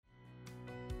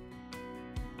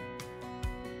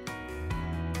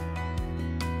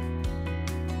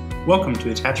Welcome to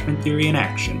Attachment Theory in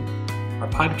Action. Our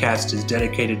podcast is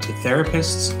dedicated to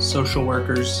therapists, social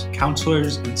workers,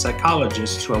 counselors, and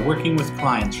psychologists who are working with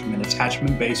clients from an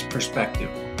attachment-based perspective.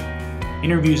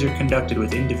 Interviews are conducted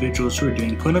with individuals who are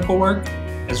doing clinical work,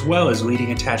 as well as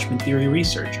leading attachment theory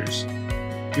researchers.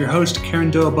 Your host, Karen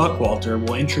Doa Buckwalter,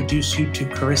 will introduce you to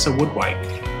Carissa Woodwike,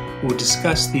 who will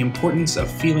discuss the importance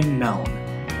of feeling known.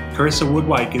 Carissa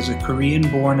Woodwike is a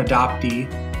Korean-born adoptee,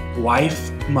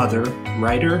 wife, mother,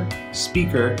 writer,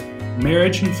 speaker,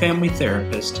 marriage and family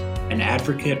therapist, and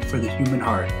advocate for the human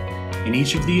heart. In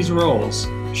each of these roles,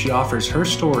 she offers her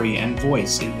story and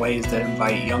voice in ways that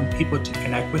invite young people to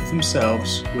connect with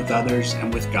themselves, with others,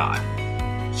 and with God.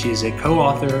 She is a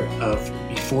co-author of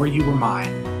Before You Were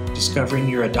Mine, Discovering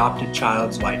Your Adopted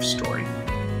Child's Life Story.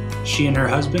 She and her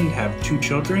husband have 2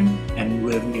 children and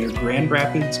live near Grand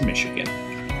Rapids, Michigan.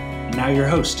 And now your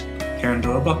host, Karen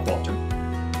Doa Buckwalter.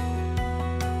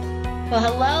 Well,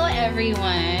 hello everyone.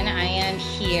 I am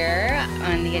here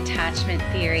on the Attachment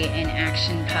Theory in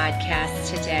Action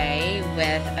podcast today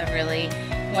with a really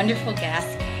wonderful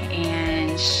guest,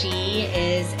 and she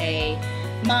is a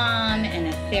mom and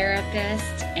a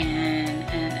therapist and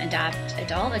an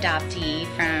adult adoptee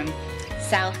from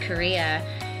South Korea.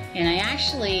 And I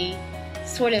actually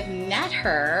sort of met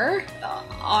her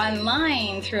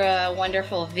online through a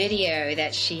wonderful video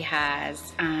that she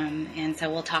has, and so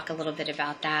we'll talk a little bit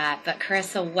about that. But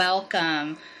Carissa,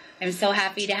 welcome. I'm so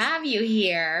happy to have you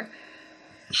here.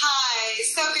 Hi,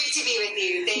 so great to be with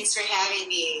you. Thanks for having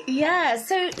me. Yeah,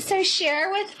 so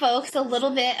share with folks a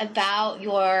little bit about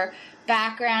your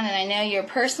background, and I know your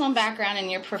personal background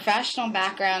and your professional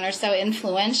background are so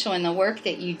influential in the work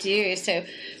that you do, so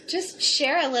just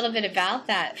share a little bit about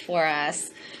that for us.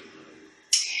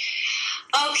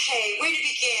 Okay, where to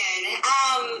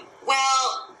begin?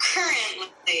 Well,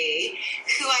 currently,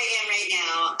 who I am right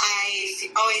now, I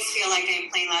always feel like I'm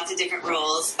playing lots of different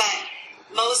roles, but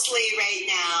mostly right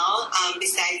now,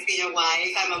 besides being a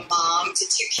wife, I'm a mom to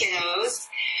 2 kiddos,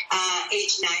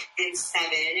 age 9 and 7,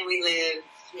 and we live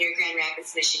near Grand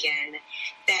Rapids, Michigan.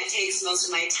 That takes most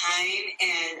of my time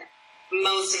and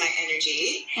most of my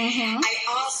energy. Mm-hmm. I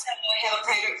also have a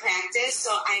private practice,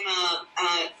 so I'm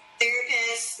a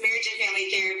therapist, marriage and family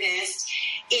therapist,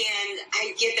 and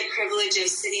I get the privilege of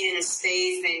sitting in a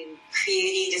space and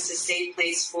creating just a safe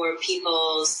place for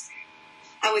people's,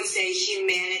 I would say,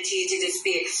 humanity to just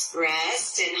be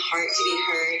expressed and heart to be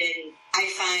heard, and I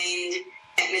find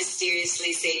that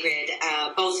mysteriously sacred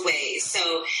both ways.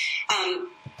 So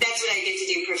that's what I get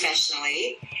to do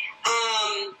professionally.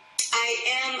 I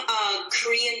am a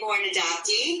Korean-born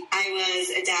adoptee. I was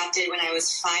adopted when I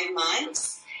was 5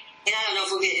 months. And I don't know if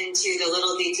we'll get into the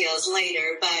little details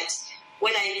later, but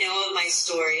what I know of my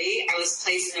story, I was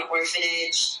placed in an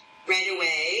orphanage right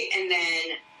away and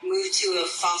then moved to a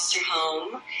foster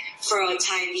home for a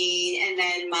time being. And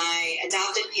then my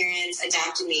adopted parents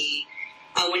adopted me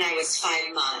when I was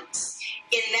 5 months.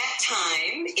 In that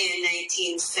time, in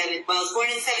I was born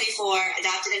in 74,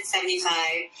 adopted in 75.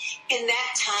 In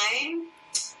that time,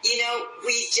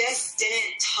 we just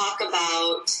didn't talk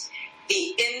about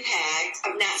the impact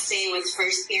of not staying with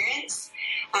first parents,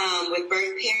 with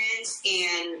birth parents,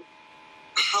 and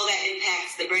how that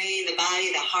impacts the brain, the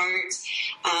body, the heart.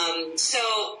 So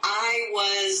I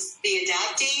was the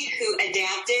adoptee who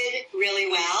adapted really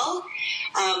well,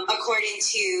 according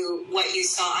to what you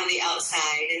saw on the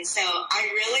outside. And so I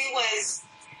really was,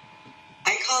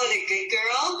 I call it a good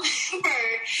girl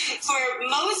for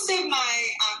most of my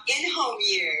in-home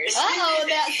years.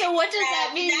 So what does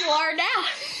that mean you are now?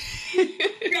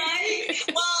 Right?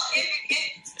 Well,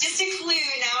 just a clue,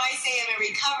 now I say I'm a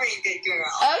recovering good girl.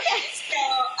 Okay.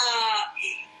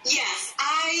 So, yes,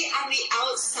 I, on the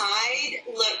outside,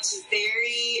 looked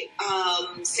very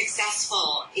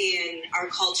successful in our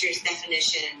culture's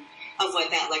definition of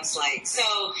what that looks like. So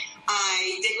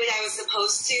I did what I was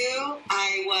supposed to.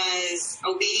 I was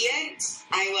obedient.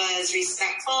 I was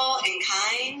respectful and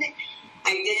kind.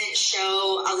 I didn't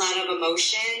show a lot of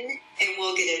emotion, and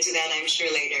we'll get into that, I'm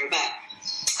sure, later. But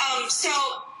so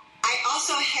I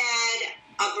also had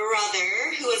a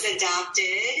brother who was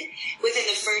adopted within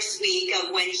the first week of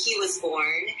when he was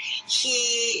born.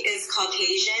 He is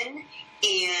Caucasian,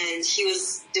 and he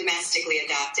was domestically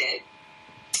adopted.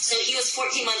 So he was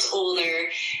 14 months older,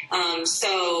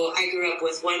 so I grew up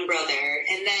with one brother.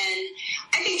 And then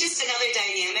I think just another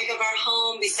dynamic of our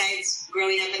home, besides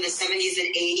growing up in the 70s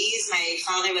and 80s, my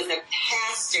father was a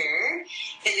pastor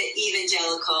in the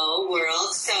evangelical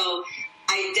world. So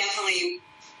I definitely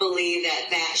believe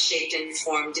that shaped and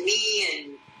formed me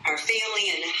and our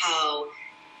family and how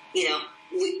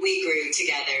we grew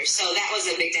together. So that was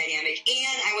a big dynamic.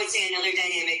 And I would say another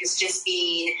dynamic is just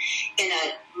being in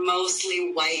a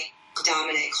mostly white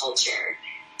dominant culture.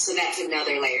 So that's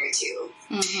another layer too.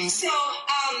 Mm-hmm. So,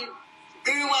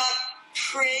 grew up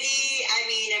pretty, I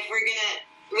mean, if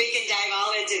we can dive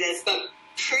all into this, but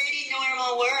pretty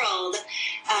normal world,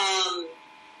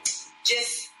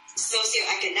 just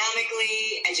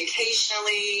socioeconomically,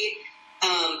 educationally,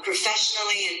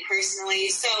 professionally and personally.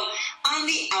 So on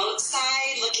the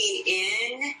outside looking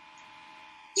in,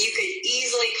 you could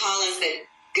easily call us a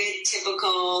good,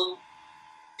 typical,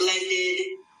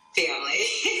 blended family.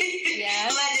 Yeah.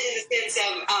 Blended in the sense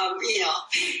of,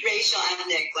 racial,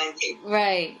 ethnic blending.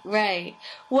 Right.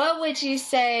 What would you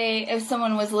say if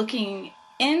someone was looking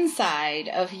inside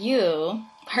of you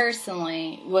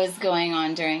personally was going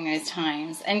on during those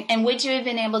times? And would you have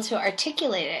been able to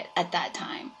articulate it at that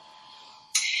time?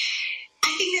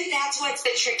 I think that's what's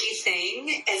the tricky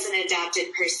thing as an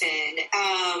adopted person.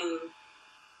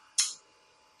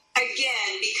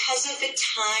 Again, because of the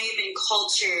time and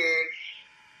culture,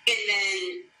 and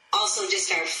then also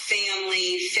just our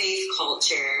family faith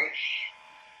culture,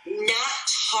 not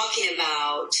talking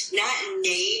about, not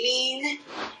naming,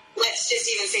 let's just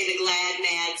even say the glad,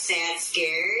 mad, sad,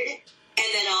 scared, and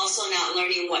then also not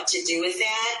learning what to do with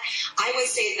that. I would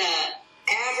say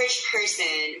the average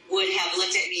person would have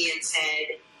looked at me and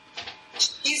said,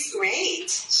 she's great.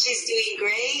 She's doing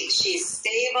great. She's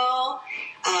stable.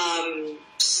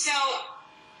 So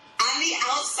on the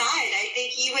outside, I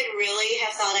think he would really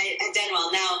have thought I had done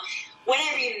well. Now, what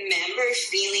I remember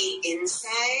feeling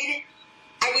inside,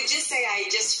 I would just say I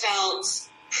just felt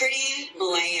pretty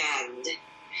bland.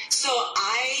 So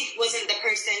I wasn't the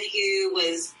person who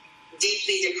was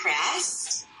deeply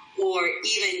depressed or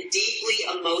even deeply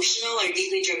emotional or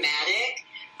deeply dramatic.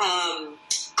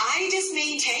 I just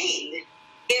maintained.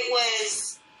 It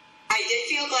was, I did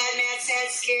feel glad, mad, sad,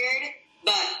 scared,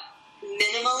 but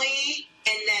minimally,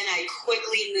 and then I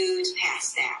quickly moved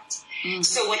past that. Mm-hmm.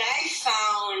 So what I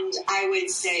found, I would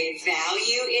say,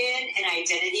 value in and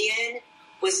identity in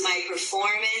was my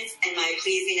performance and my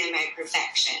pleasing and my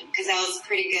perfection, because I was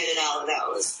pretty good at all of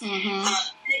those. Mm-hmm.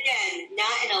 Again,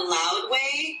 not in a loud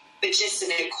way, but just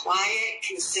in a quiet,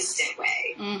 consistent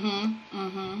way. Mm-hmm.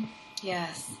 Mm-hmm.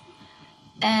 Yes.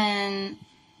 And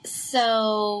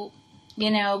so,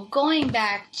 going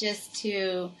back just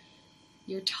to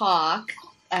your talk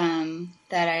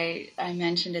that I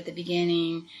mentioned at the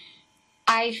beginning,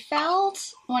 I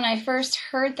felt when I first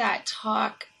heard that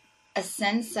talk a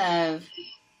sense of,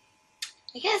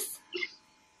 I guess,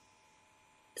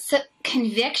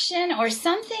 conviction or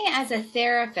something as a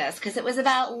therapist, because it was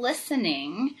about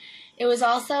listening. It was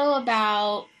also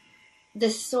about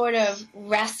this sort of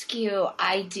rescue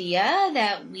idea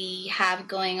that we have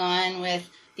going on with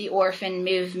the orphan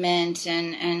movement,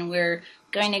 and we're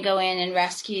going to go in and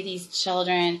rescue these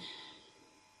children.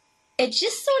 It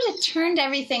just sort of turned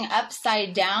everything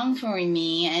upside down for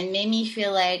me and made me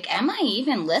feel like, am I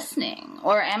even listening?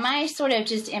 Or am I sort of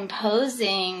just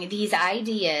imposing these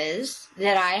ideas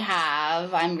that I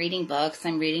have? I'm reading books,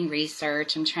 I'm reading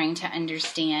research, I'm trying to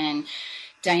understand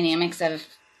dynamics of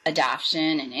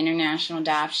adoption and international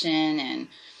adoption and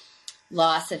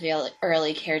loss of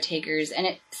early caretakers. And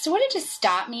it sort of just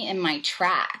stopped me in my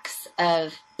tracks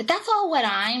of, but that's all what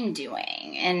I'm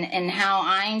doing and how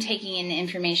I'm taking in the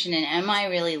information, and am I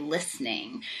really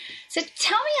listening? So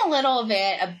tell me a little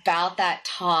bit about that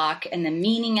talk and the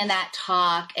meaning of that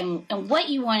talk and what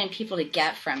you wanted people to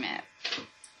get from it.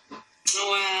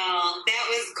 Wow, that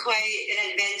was quite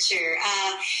an adventure.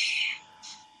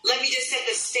 Let me just set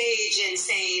the stage in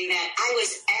saying that I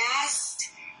was asked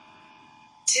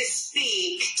to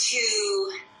speak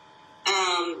to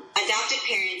adopted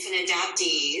parents and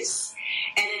adoptees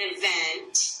at an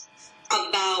event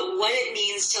about what it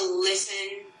means to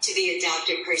listen to the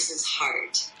adopted person's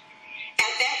heart.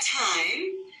 At that time,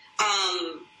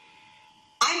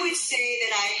 I would say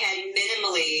that I had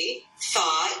minimally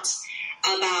thought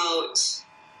about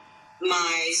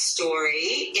my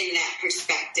story in that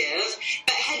perspective,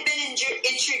 but had been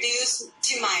introduced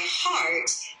to my heart,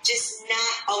 just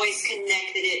not always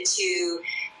connected it to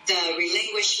the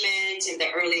relinquishment and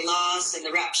the early loss and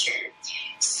the rupture.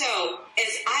 So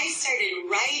as I started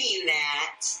writing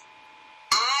that,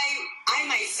 I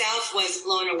myself was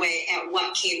blown away at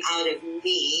what came out of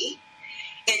me.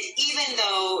 And even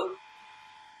though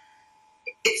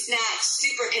it's not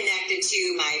super connected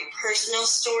to my personal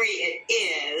story, it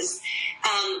is.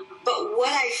 But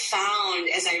what I found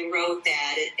as I wrote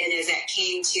that and as that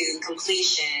came to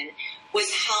completion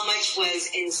was how much was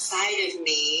inside of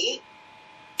me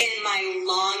and my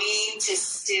longing to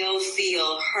still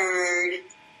feel heard,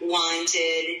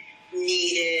 wanted,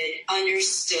 needed,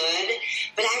 understood.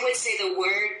 But I would say the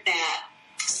word that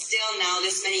still now,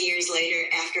 this many years later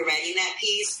after writing that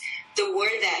piece, the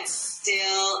word that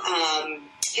still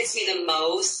hits me the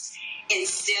most and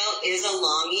still is a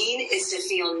longing is to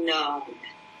feel known.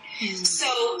 Mm-hmm.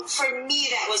 So for me,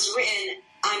 that was written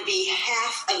on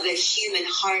behalf of the human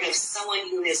heart of someone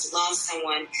who has lost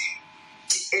someone,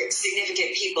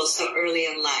 significant people, so early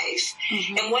in life.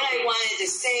 Mm-hmm. And what I wanted to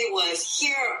say was,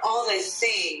 here are all the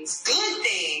things, good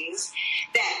things,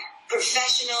 that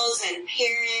professionals and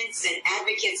parents and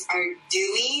advocates are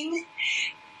doing.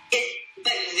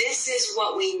 But this is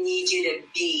what we need you to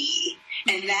be.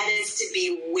 And that is to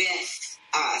be with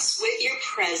us, with your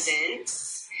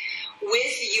presence,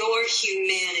 with your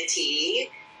humanity,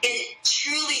 and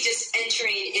truly just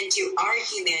entering into our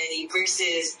humanity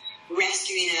versus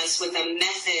rescuing us with a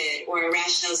method or a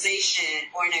rationalization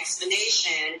or an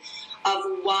explanation of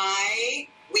why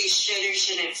we should or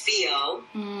shouldn't feel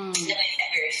the way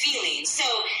that we're feeling. So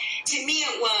to me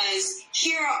it was,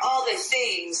 here are all the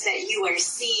things that you are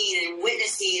seeing and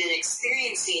witnessing and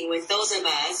experiencing with those of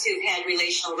us who've had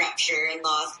relational rupture and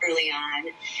loss early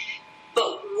on.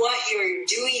 But what you're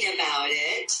doing about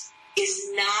it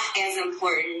is not as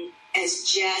important as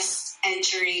just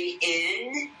entering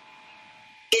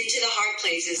into the hard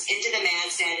places, into the mad,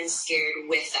 sad, and scared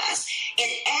with us. And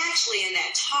actually in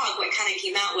that talk, what kind of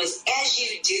came out was, as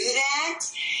you do that,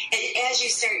 and as you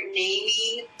start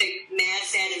naming the mad,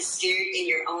 sad, and scared in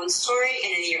your own story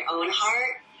and in your own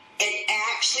heart, it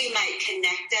actually might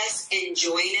connect us and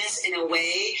join us in a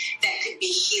way that could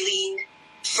be healing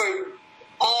for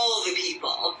all the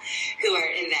people who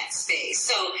are in that space.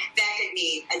 So that could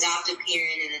mean adoptive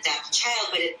parent and adopted child,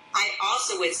 but I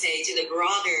also would say to the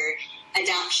broader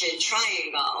adoption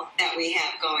triangle that we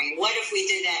have going. What if we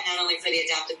did that not only for the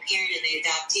adoptive parent and the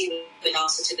adoptee, but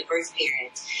also to the birth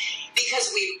parent? Because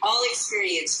we've all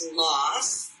experienced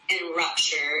loss and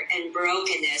rupture and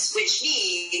brokenness, which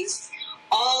means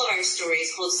all of our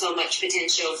stories hold so much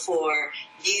potential for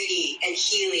beauty and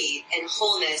healing and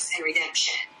wholeness and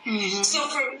redemption. Mm-hmm. So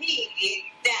for me,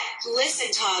 that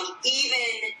listen talk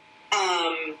even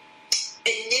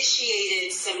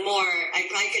initiated some more. I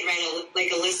probably could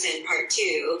write a listen part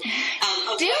 2.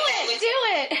 Do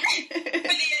it. For the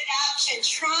adoption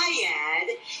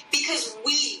triad, because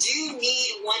we do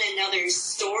need one another's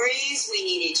stories. We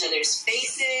need each other's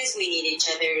faces. We need each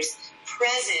other's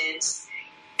presence.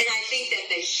 And I think that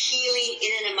the healing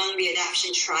in and among the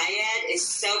adoption triad is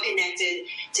so connected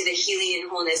to the healing and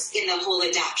wholeness in the whole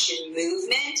adoption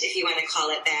movement, if you want to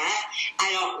call it that.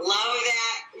 I don't love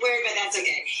that word, but that's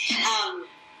okay.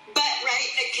 But, right,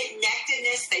 the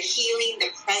connectedness, the healing, the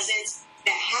presence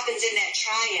that happens in that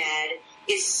triad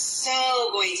is so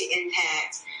going to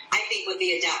impact, I think, what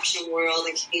the adoption world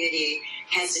and community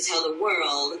has to tell the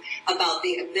world about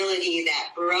the ability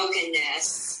that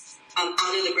brokenness, out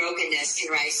of the brokenness can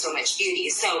rise so much beauty.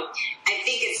 So I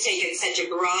think it's taken such a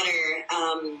broader,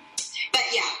 but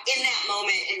yeah, in that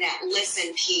moment, in that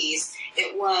listen piece,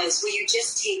 it was, will you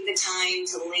just take the time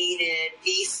to lean in,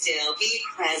 be still, be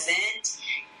present,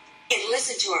 and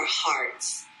listen to our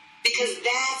hearts? Because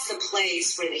that's the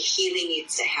place where the healing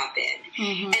needs to happen.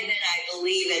 Mm-hmm. And then I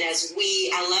believe that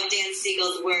I love Dan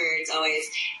Siegel's words always,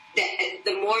 that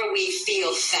the more we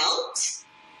feel felt,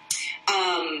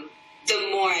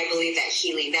 the more I believe that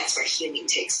healing, that's where healing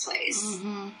takes place.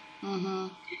 Mm-hmm. Mm-hmm.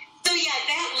 So yeah,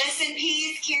 that listen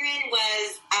piece, Karen,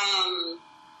 was,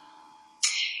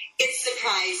 it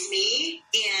surprised me,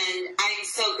 and I'm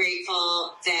so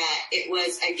grateful that it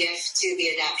was a gift to the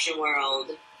adoption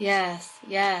world. Yes.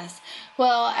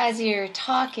 Well, as you're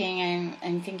talking,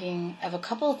 I'm thinking of a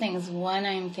couple of things. One,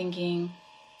 I'm thinking,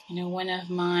 one of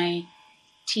my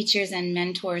teachers and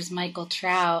mentors, Michael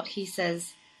Trout, he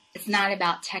says, it's not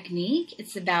about technique,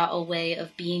 it's about a way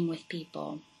of being with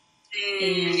people.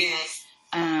 Yes.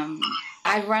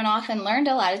 I've run off and learned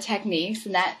a lot of techniques,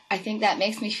 and that I think that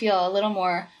makes me feel a little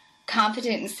more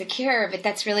confident and secure, but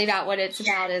that's really not what it's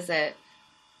about, is it?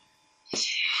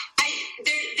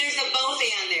 There's a both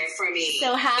and there for me.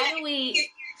 So how do we... If you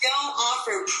don't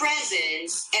offer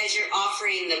presence as you're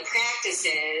offering the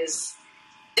practices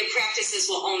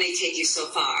will only take you so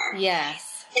far.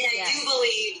 Yes. And I do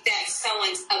believe that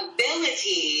someone's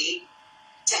ability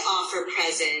to offer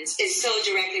presence is so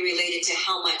directly related to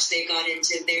how much they've gone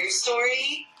into their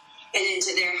story and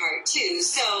into their heart too.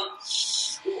 So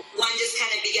one just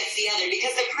kind of begets the other,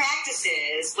 because the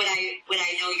practices, what I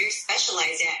know you're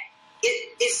specialized at,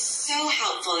 it is so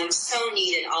helpful and so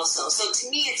needed also. So to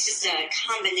me, it's just a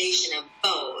combination of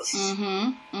both. You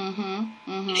can't have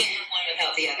one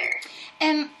without the other.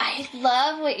 And I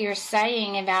love what you're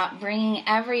saying about bringing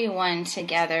everyone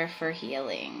together for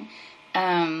healing.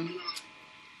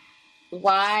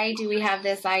 Why do we have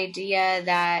this idea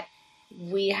that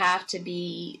we have to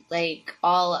be like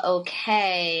all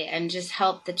okay and just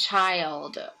help the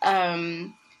child?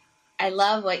 I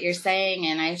love what you're saying,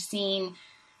 and I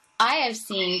have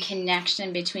seen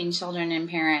connection between children and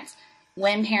parents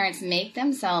when parents make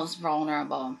themselves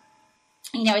vulnerable.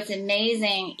 You know, it's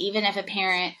amazing, even if a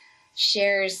parent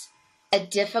shares a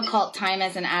difficult time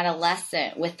as an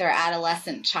adolescent with their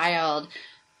adolescent child.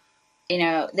 You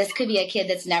know, this could be a kid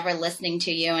that's never listening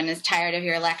to you and is tired of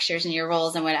your lectures and your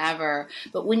rules and whatever.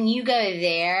 But when you go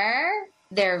there,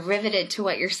 they're riveted to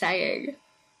what you're saying.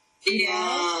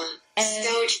 Yeah.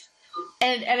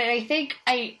 And I think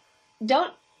I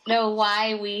don't know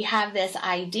why we have this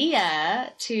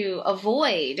idea to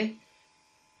avoid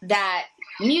that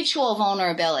mutual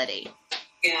vulnerability.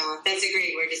 Yeah, that's a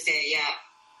great word to say.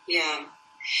 Yeah. And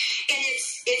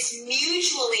it's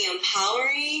mutually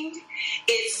empowering.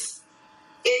 It's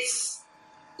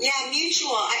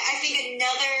mutual. I think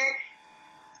another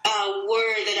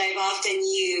word that I've often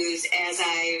used as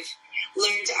I've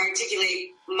learned to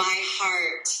articulate my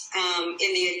heart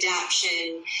in the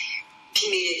adoption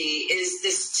community is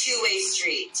this two-way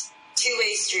street.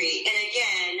 And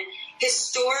again,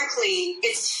 historically,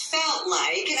 it's felt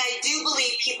like, and I do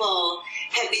believe people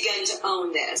have begun to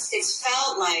own this, it's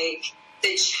felt like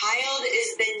the child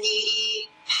is the needy,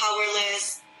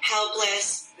 powerless,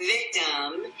 helpless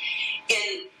victim,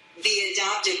 and the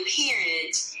adoptive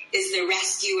parent is the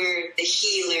rescuer, the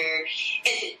healer.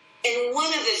 And one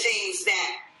of the things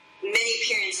that many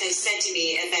parents have said to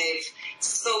me as I've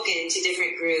spoken to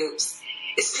different groups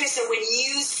is, Krista, when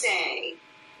you say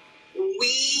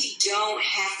we don't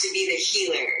have to be the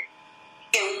healer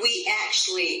and we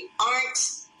actually aren't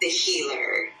the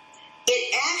healer,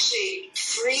 it actually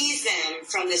frees them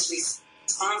from this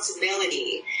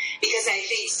responsibility, because I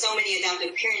think so many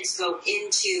adoptive parents go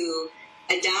into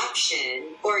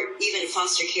adoption or even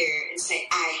foster care and say,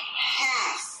 I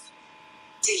have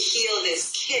to heal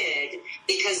this kid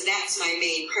because that's my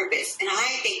main purpose. And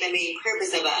I think the main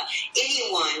purpose of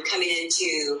anyone coming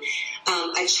into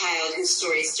a child whose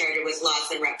story started with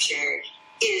loss and rupture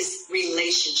is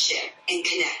relationship and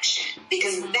connection,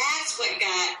 because that's what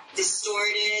got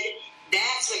distorted,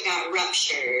 that's what got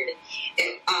ruptured.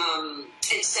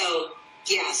 And so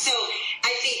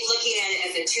I think looking at it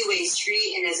as a two-way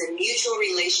street and as a mutual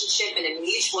relationship and a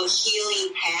mutual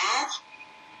healing path,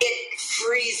 it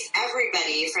frees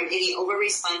everybody from any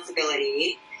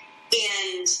over-responsibility,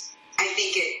 and I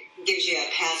think it gives you a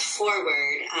path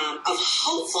forward of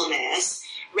hopefulness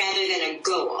rather than a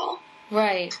goal.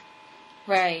 Right.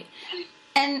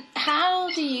 And how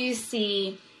do you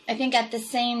see, I think at the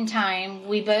same time,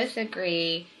 we both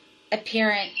agree a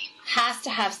parent has to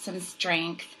have some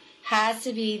strength, has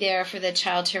to be there for the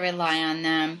child to rely on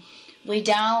them. We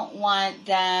don't want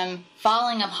them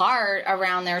falling apart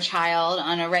around their child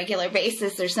on a regular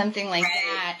basis or something like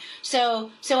that. So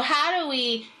how do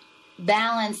we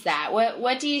balance that?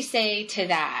 What do you say to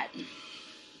that?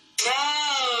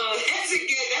 Oh, that's a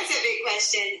big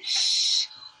question.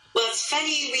 Well, it's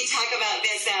funny we talk about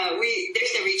this.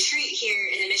 There's a retreat here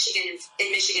in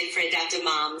Michigan for adoptive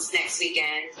moms next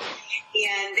weekend,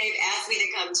 and they've asked me to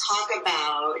come talk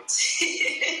about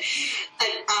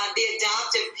the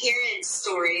adoptive parent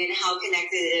story and how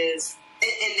connected it is,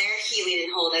 and their healing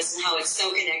and wholeness, and how it's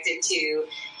so connected to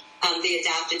the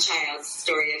adopted child's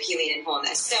story of healing and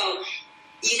wholeness. So,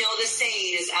 you know, the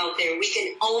saying is out there, we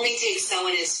can only take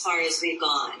someone as far as we've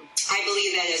gone. I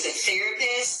believe that as a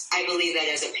therapist. I believe that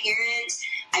as a parent.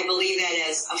 I believe that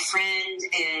as a friend.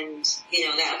 And, you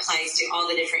know, that applies to all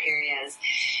the different areas.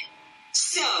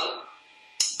 So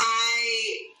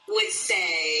I would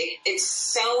say it's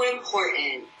so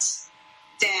important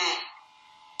that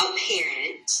a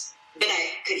parent, but I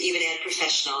could even add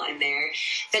professional in there,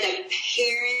 that a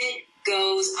parent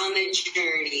goes on the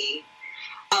journey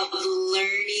of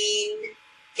learning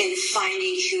and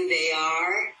finding who they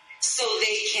are, so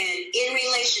they can, in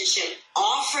relationship,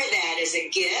 offer that as a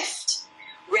gift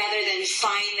rather than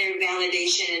find their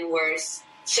validation and worth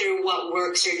through what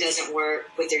works or doesn't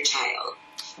work with their child.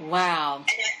 Wow. And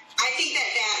I think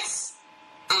that's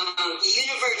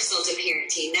universal to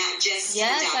parenting, not just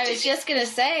Yes, adopted. I was just going to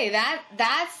say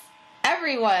that's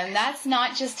everyone. That's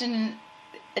not just an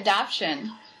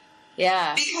adoption.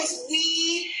 Yeah. Because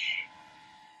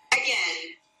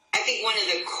again, I think one of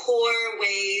the core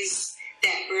ways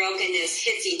that brokenness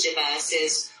hits each of us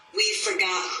is we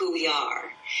forgot who we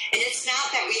are. And it's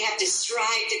not that we have to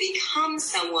strive to become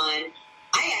someone.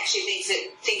 I actually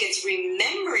think it's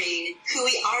remembering who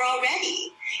we are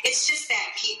already. It's just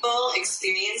that people,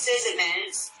 experiences,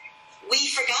 events, we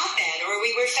forgot that, or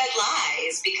we were fed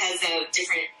lies because of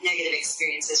different negative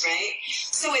experiences, right?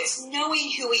 So it's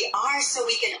knowing who we are so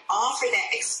we can offer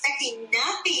that, expecting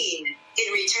nothing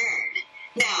in return.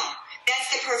 Now,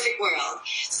 that's the perfect world.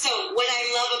 So what I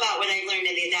love about what I've learned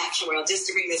in the adoption world, just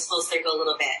to bring this full circle a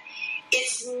little bit,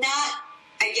 it's not,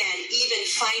 again, even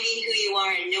finding who you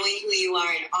are and knowing who you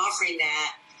are and offering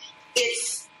that.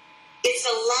 It's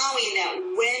allowing that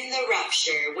when the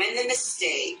rupture, when the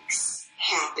mistakes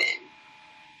happen,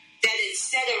 that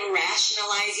instead of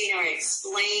rationalizing or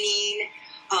explaining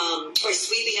or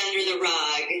sweeping under the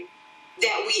rug,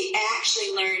 that we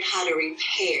actually learn how to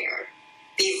repair,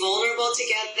 be vulnerable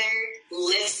together,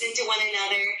 listen to one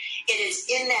another, and it's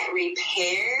in that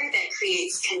repair that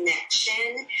creates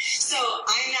connection. So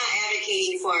I'm not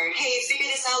advocating for, hey, figure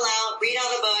this all out, read all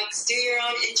the books, do your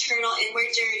own internal inward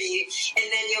journey, and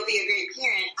then you'll be a great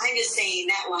parent. I'm just saying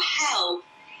that will help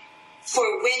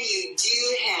for when you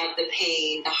do have the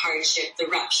pain, the hardship, the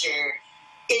rupture,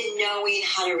 in knowing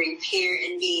how to repair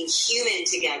and being human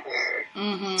together,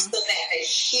 so that the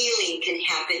healing can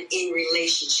happen in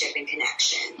relationship and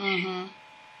connection.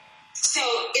 So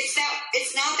it's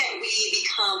not that we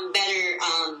become better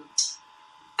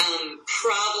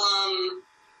problem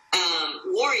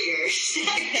warriors.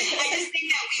 I just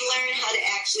think that we learn how to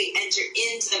actually enter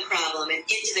into the problem and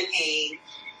into the pain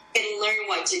and learn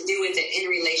what to do with it in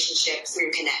relationship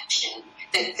through connection.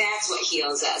 That's what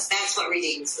heals us. That's what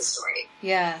redeems the story.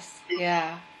 Yes.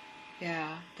 Yeah.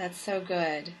 That's so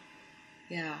good.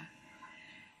 Yeah.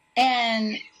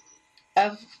 And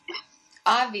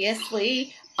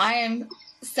obviously, I am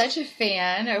such a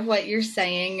fan of what you're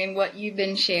saying and what you've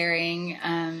been sharing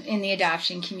in the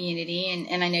adoption community.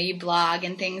 And I know you blog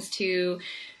and things too.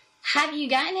 Have you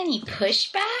gotten any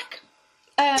pushback?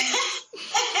 I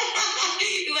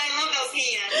love those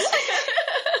hands.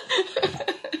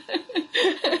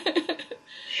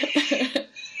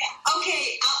 Okay,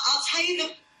 I'll tell you the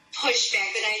pushback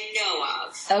that I know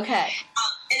of. Okay.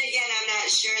 And again, I'm not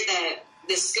sure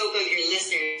the scope of your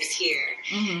listeners here.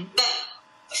 But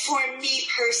for me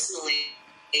personally,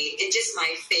 in just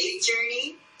my faith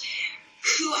journey,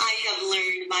 who I have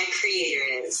learned my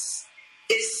Creator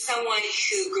is someone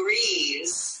who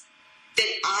grieves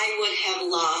that I would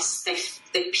have lost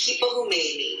the people who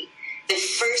made me, the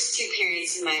first two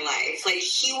parents in my life. Like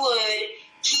she would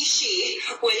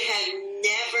have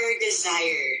never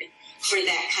desired for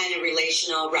that kind of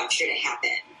relational rupture to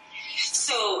happen.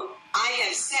 So I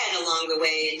have said along the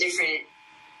way in different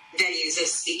venues of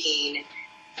speaking,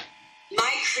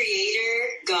 my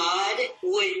Creator, God,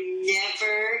 would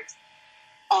never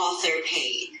author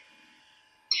pain.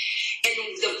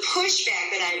 And the pushback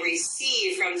that I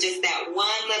received from just that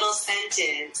one little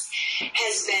sentence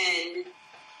has been,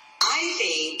 I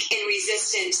think, in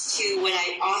resistance to what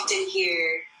I often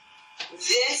hear,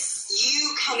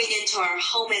 you coming into our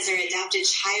home as our adopted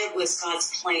child was God's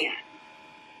plan.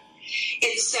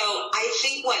 And so I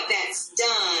think what that's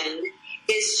done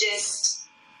is just,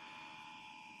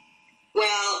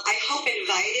 well, I hope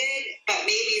invited, but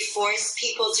maybe force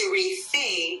people to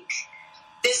rethink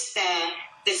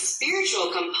the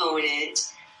spiritual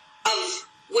component of,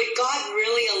 would God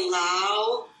really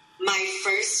allow my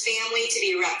first family to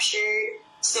be ruptured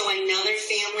so another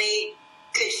family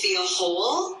could feel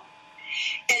whole?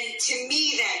 And to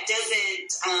me, that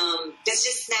that's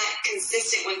just not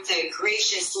consistent with the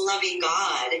gracious, loving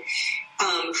God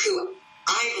who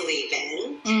I believe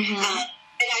in. And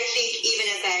I think even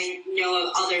as I know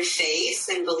of other faiths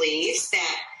and beliefs,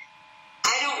 that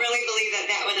I don't really believe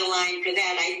that would align for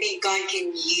that. I think God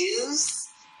can use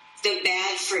the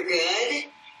bad for good.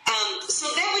 So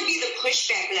that would be the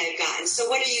pushback that I've gotten. So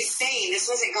what are you saying? This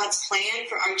wasn't God's plan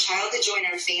for our child to join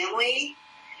our family?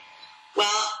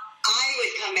 Well, I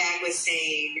would come back with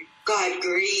saying God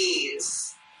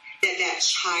grieves that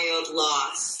child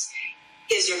lost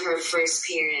his or her first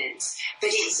parents. But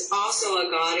he's also a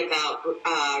God about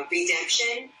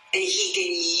redemption, and he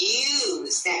can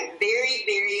use that very,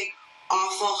 very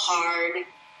awful, hard,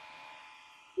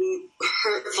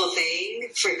 hurtful thing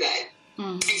for good.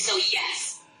 And so,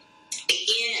 yes,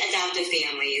 in adoptive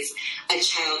families, a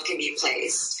child can be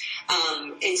placed.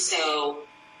 And so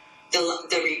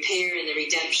the repair and the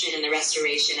redemption and the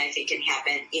restoration, I think, can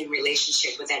happen in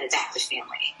relationship with that adoptive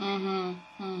family.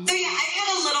 So, yeah, I've had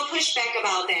a little pushback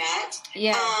about that.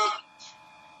 Yeah.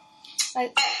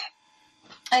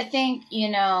 I think,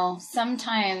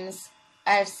 sometimes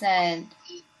I've said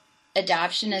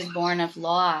adoption is born of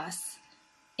loss,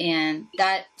 and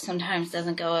that sometimes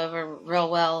doesn't go over real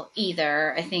well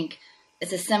either. I think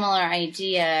it's a similar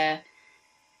idea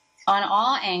on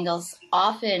all angles.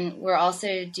 Often we're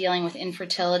also dealing with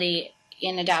infertility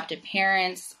in adoptive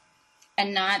parents,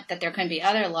 and not that there can be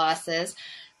other losses,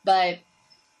 but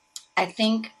I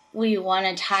think we want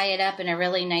to tie it up in a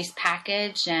really nice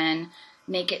package and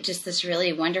make it just this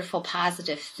really wonderful,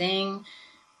 positive thing.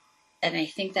 And I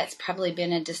think that's probably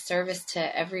been a disservice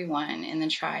to everyone in the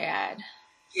triad.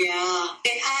 Yeah.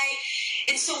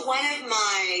 And so one of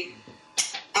the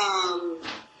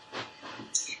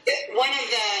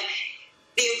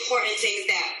important things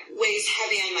that weighs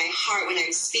heavy on my heart when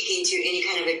I'm speaking to any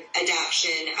kind of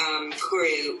adoption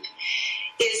group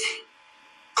is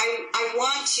I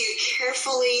want to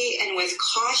carefully and with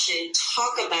caution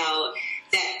talk about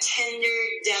that tender,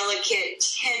 delicate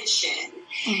tension.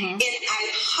 Mm-hmm. And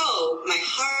I hope, my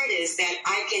heart is that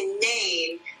I can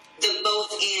name the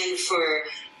both and for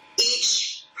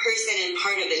each person and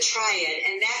part of the triad.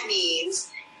 And that means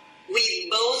we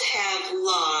both have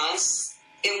loss,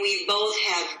 and we both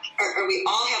have, or we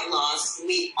all have loss,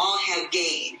 we all have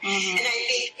gain. Mm-hmm. And I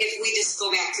think if we just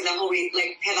go back to the whole,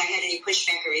 like, have I had any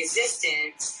pushback or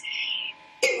resistance,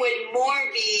 it would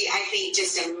more be, I think,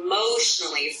 just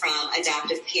emotionally from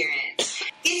adoptive parents.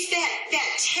 It's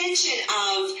that tension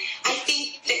of, I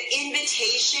think, the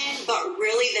invitation, but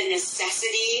really the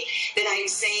necessity that I'm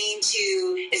saying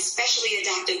to especially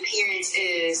adoptive parents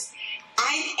is,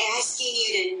 I'm asking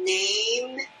you to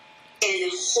name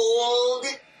and hold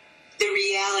the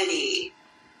reality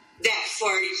that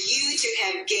for you to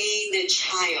have gained a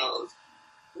child,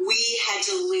 we had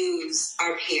to lose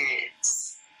our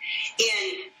parents.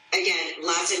 And again,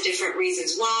 lots of different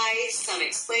reasons why, some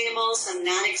explainable, some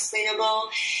non-explainable.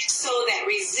 So that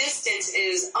resistance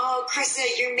is, oh, Krista,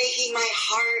 you're making my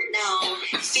heart now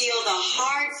feel the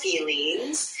hard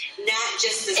feelings, not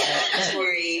just the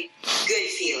celebratory good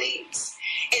feelings.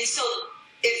 And so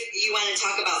if you want to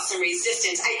talk about some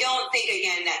resistance, I don't think,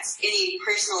 again, that's any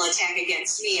personal attack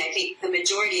against me. I think the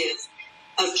majority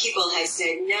of people have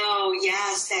said, no,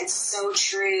 yes, that's so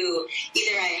true.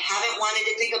 Either I haven't wanted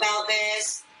to think about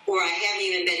this, or I haven't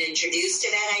even been introduced to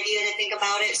that idea to think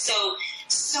about it. So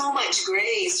much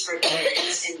grace for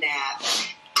parents in that.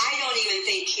 I don't even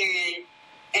think, Karen,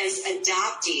 as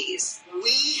adoptees,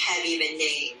 we have even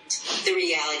named the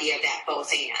reality of that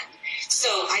both and. So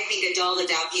I think adult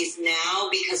adoptees now,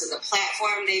 because of the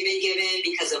platform they've been given,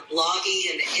 because of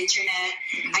blogging and the internet,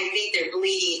 I think they're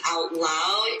bleeding out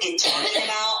loud and talking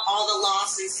about all the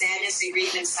loss and sadness and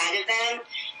grief inside of them.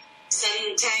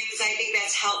 Sometimes I think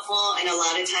that's helpful, and a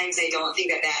lot of times I don't think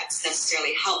that that's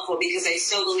necessarily helpful, because I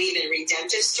still believe in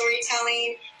redemptive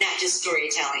storytelling, not just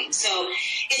storytelling. So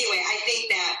anyway, I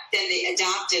think that then the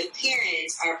adoptive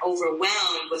parents are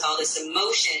overwhelmed with all this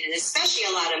emotion, and especially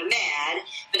a lot of mad,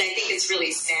 but I think it's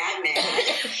really sad mad.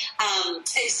 And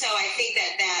so I think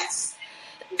that that's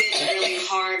been really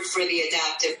hard for the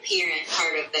adoptive parent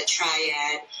part of the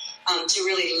triad to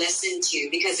really listen to,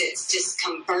 because it's just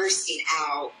come bursting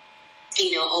out,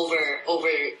 over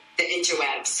the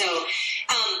interweb. So,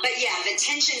 but yeah, the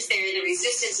tension's there, the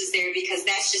resistance is there, because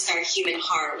that's just our human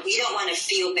heart. We don't want to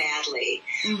feel badly.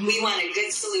 Mm-hmm. We want a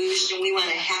good solution. We want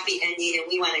a happy ending, and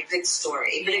we want a good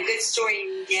story. But a good story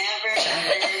never,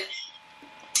 ever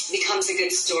becomes a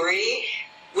good story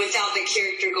without the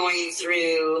character going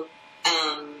through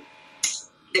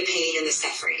the pain and the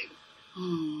suffering.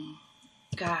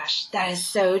 Gosh, that is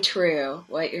so true,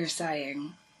 what you're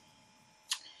saying.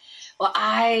 Well,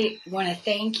 I want to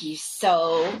thank you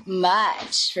so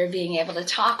much for being able to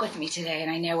talk with me today. And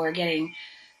I know we're getting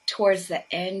towards the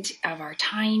end of our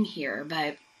time here,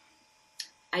 but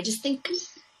I just think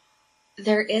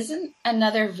there isn't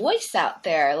another voice out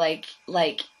there like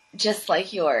just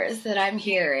like yours that I'm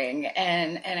hearing.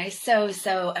 And I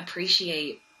so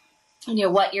appreciate,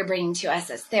 what you're bringing to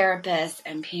us as therapists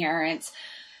and parents,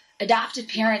 adoptive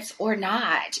parents or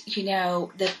not.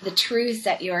 The truths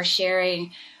that you're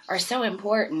sharing are so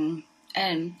important,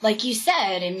 and like you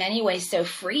said, in many ways so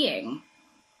freeing.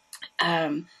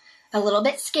 A little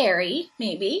bit scary,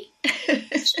 maybe.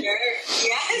 Sure,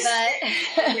 yes.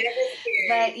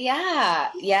 but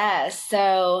yeah.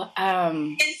 So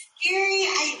it's scary.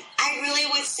 I really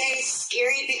would say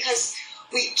scary because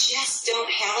we just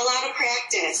don't have a lot of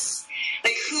practice.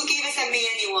 Like, who gave us a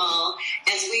manual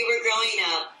as we were growing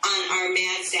up on our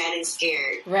Mad, Sad, and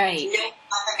Scared? Right. No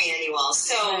other manual.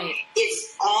 So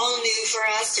It's all new for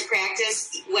us to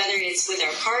practice, whether it's with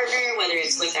our partner, whether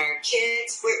it's with our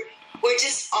kids. We're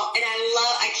just, and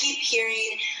I keep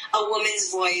hearing a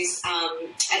woman's voice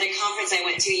at a conference I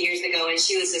went to years ago, and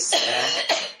she was a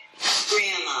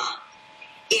grandma,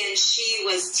 and she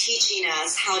was teaching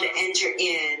us how to enter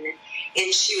in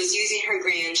and she was using her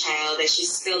grandchild as she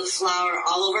spilled flour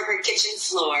all over her kitchen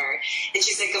floor. And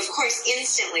she's like, of course,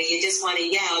 instantly you just want to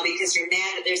yell because you're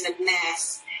mad that there's a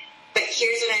mess. But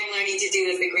here's what I'm learning to do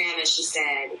as the grandma, she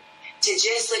said, to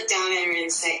just look down at her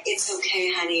and say, it's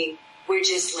okay, honey, we're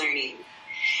just learning.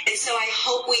 And so I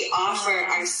hope we offer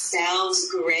ourselves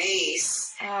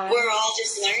grace. We're all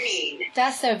just learning.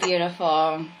 That's so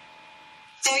beautiful.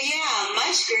 So yeah,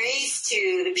 much grace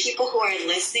to the people who are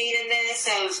listening in this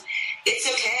of it's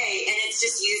okay, and it's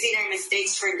just using our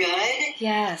mistakes for good.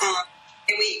 Yes. And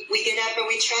we get up and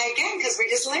we try again because we're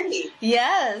just learning.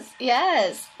 Yes.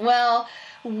 Well,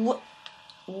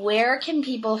 where can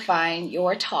people find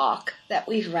your talk that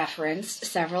we've referenced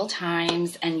several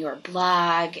times and your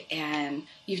blog, and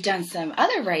you've done some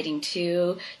other writing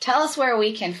too? Tell us where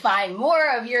we can find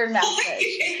more of your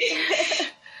message.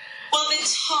 Well, the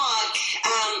talk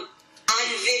on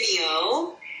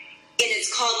Vimeo, and it's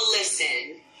called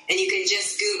Listen. And you can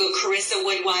just Google Carissa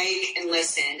Woodwike and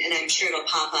listen, and I'm sure it'll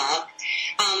pop up.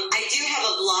 I do have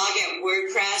a blog at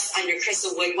WordPress under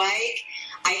Carissa Woodwike.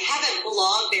 I haven't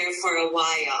blogged there for a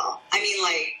while. I mean,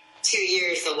 like 2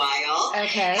 years a while.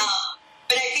 Okay.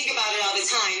 But I think about it all the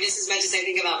time, just as much as I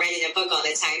think about writing a book all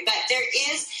the time. But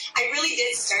I really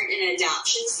did start an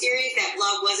adoption series. That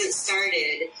blog wasn't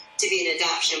started to be an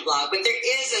adoption blog, but there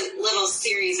is a little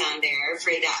series on there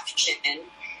for adoption.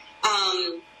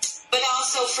 But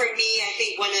also for me, I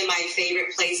think one of my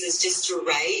favorite places just to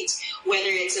write, whether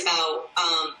it's about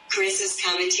Carissa's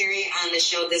commentary on the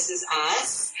show This Is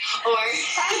Us, or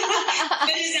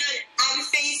but it's on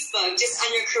Facebook, just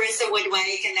under Carissa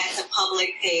Woodwike, and that's a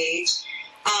public page.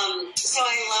 So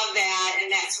I love that,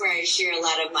 and that's where I share a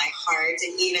lot of my heart,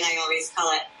 and even I always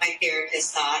call it my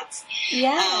therapist thoughts.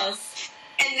 Yes.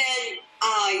 And then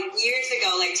years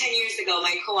ago, like 10 years ago,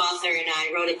 my co-author and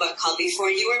I wrote a book called Before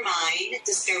You Were Mine,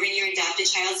 Discovering Your Adopted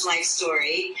Child's Life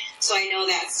Story. So I know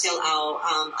that's still out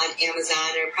on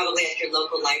Amazon or probably at your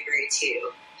local library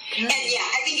too. Good. And yeah,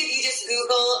 I think if you just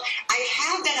Google, I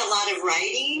have done a lot of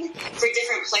writing for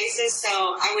different places. So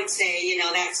I would say,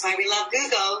 that's why we love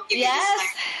Google.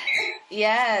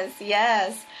 Yes.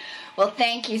 Well,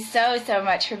 thank you so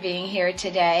much for being here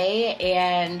today.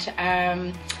 And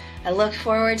I look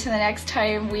forward to the next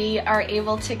time we are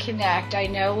able to connect. I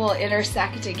know we'll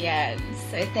intersect again.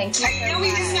 So thank you so much. I know we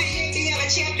decided to have a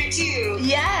chapter 2.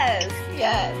 Yes.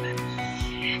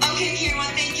 Okay, Karen,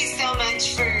 well, thank you so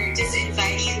much for just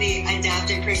inviting the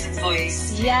adopted person's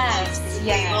voice. Yes. To be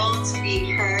able to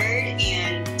be heard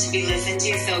and to be listened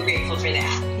to. So grateful for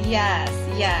that. Yes.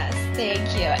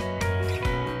 Thank you.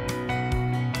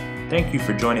 Thank you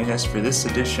for joining us for this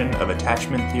edition of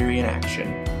Attachment Theory in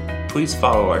Action. Please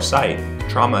follow our site,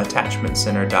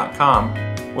 traumaattachmentcenter.com,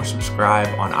 or subscribe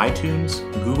on iTunes,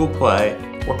 Google Play,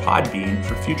 or Podbean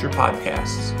for future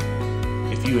podcasts.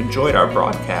 If you enjoyed our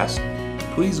broadcast,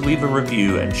 please leave a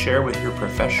review and share with your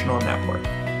professional network.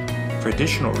 For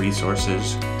additional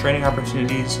resources, training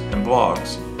opportunities, and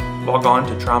blogs, log on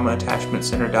to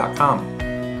traumaattachmentcenter.com.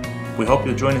 We hope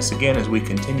you'll join us again as we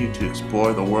continue to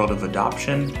explore the world of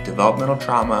adoption, developmental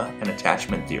trauma, and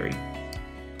attachment theory.